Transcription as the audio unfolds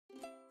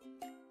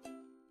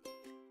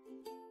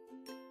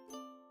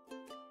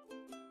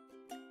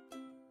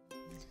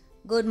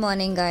Good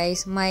morning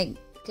guys, my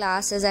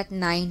class is at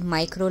 9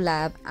 micro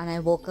lab and I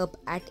woke up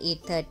at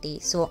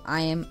 8:30, so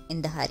I am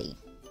in the hurry.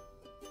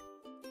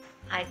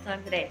 I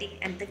thought ready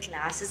and the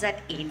class is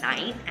at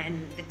A9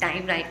 and the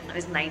time right now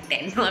is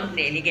 9:10, so I'm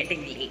really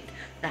getting late.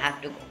 So I have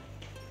to go.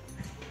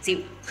 See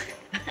you.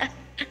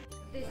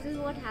 This is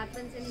what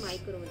happens in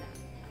micro lab.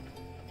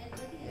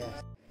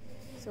 Yes.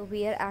 So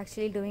we are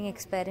actually doing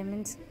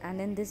experiments, and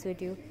in this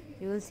video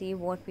you will see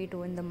what we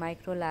do in the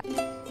micro lab.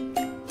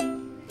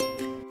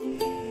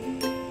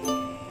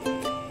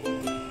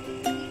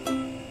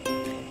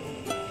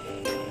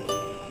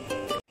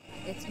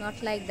 It's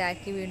not like that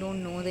we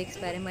don't know the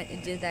experiment,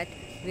 it's just that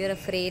we are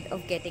afraid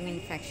of getting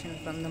infection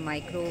from the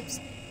microbes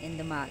in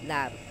the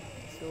lab.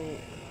 So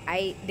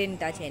I didn't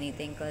touch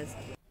anything because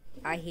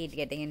I hate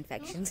getting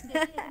infections.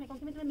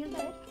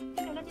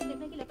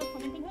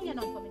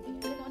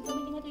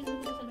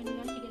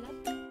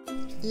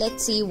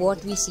 Let's see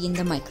what we see in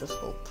the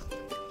microscope.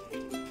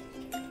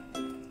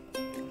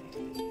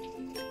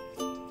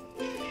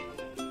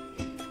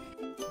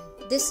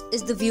 This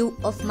is the view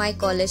of my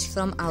college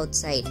from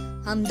outside,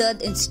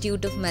 Hamdard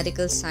Institute of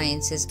Medical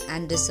Sciences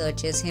and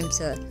Researchers,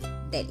 Himsr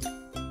Delhi.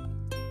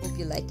 Hope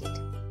you like it.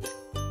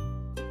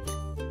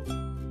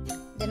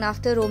 Then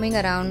after roaming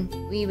around,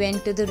 we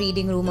went to the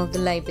reading room of the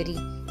library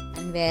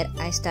and where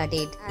I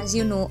studied. As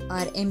you know,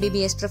 our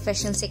Mbbs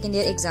professional second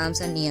year exams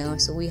are near,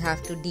 so we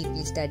have to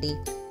deeply study,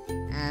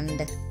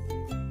 and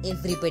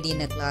everybody in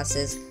the class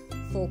is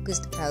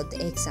focused about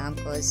the exam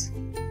because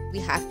we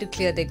have to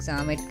clear the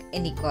exam at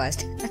any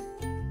cost.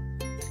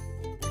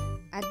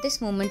 At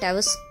this moment, I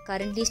was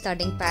currently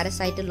studying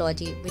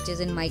parasitology, which is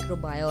in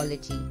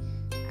microbiology,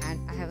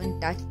 and I haven't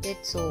touched it,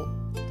 so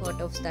thought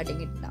of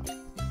studying it now.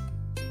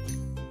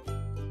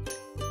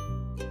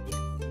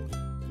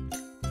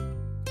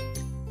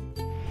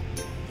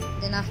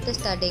 Then after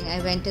studying,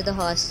 I went to the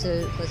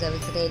hostel because I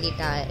was really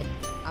tired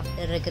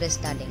after rigorous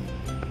studying.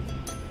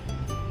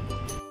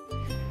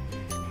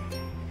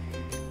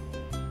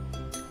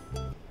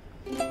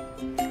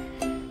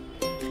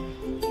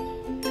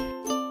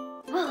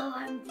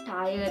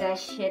 Tired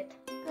as shit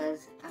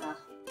because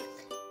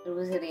it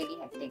was a really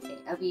hectic day.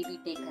 Abhi bhi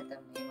day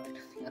khatam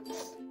nahi hua.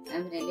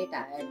 I'm really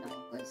tired now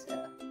because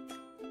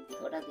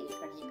thoda der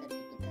padhai karke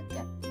bhi thak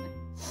jati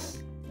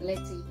hu.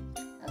 Let's see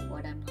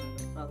what I'm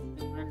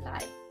probably gonna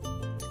lie.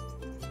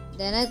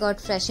 Then I got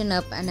freshened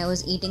up and I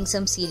was eating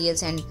some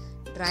cereals and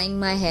drying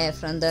my hair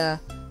from the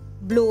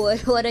blower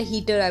or a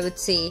heater, I would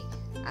say,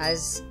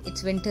 as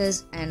it's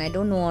winters and I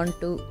don't want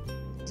to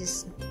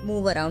just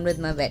move around with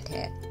my wet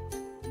hair.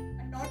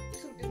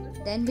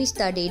 Then we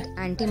studied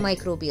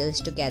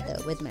antimicrobials together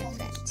with my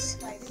friends.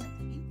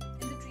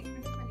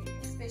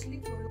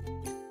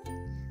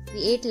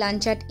 We ate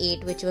lunch at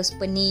 8, which was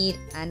paneer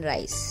and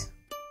rice.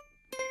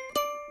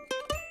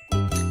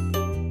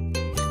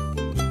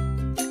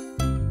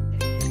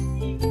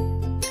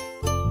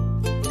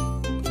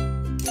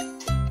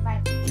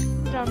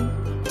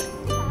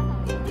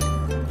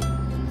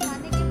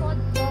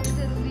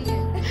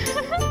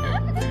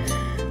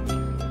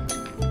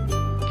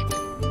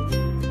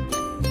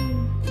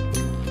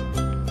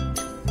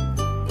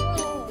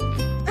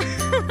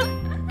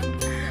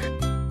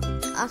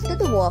 After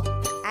the walk,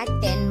 at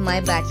 10 my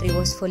battery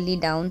was fully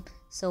down,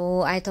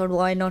 so I thought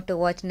why not to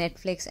watch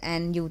Netflix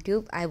and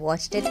YouTube. I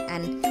watched it,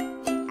 and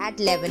at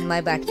 11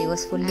 my battery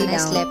was fully down. I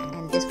slept,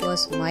 and this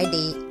was my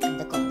day in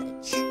the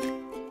college.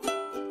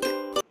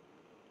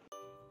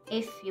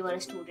 If you are a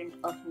student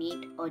of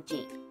NEET or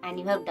JEE and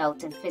you have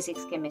doubts in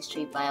physics,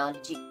 chemistry,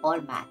 biology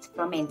or maths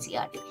from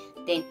NCERT,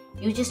 then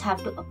you just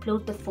have to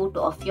upload the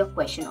photo of your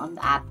question on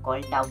the app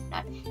called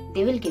DoubtNut.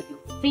 They will give you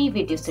free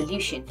video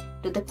solution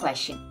to the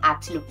question,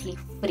 absolutely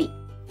free.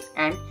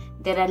 And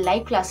there are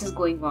live classes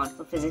going on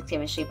for physics,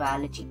 chemistry,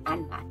 biology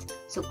and maths.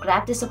 So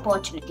grab this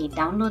opportunity,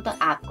 download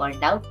the app called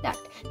DoubtNut,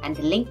 and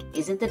the link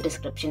is in the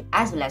description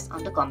as well as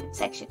on the comment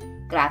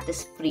section. Grab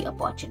this free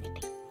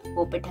opportunity.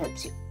 Hope it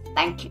helps you.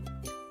 Thank you.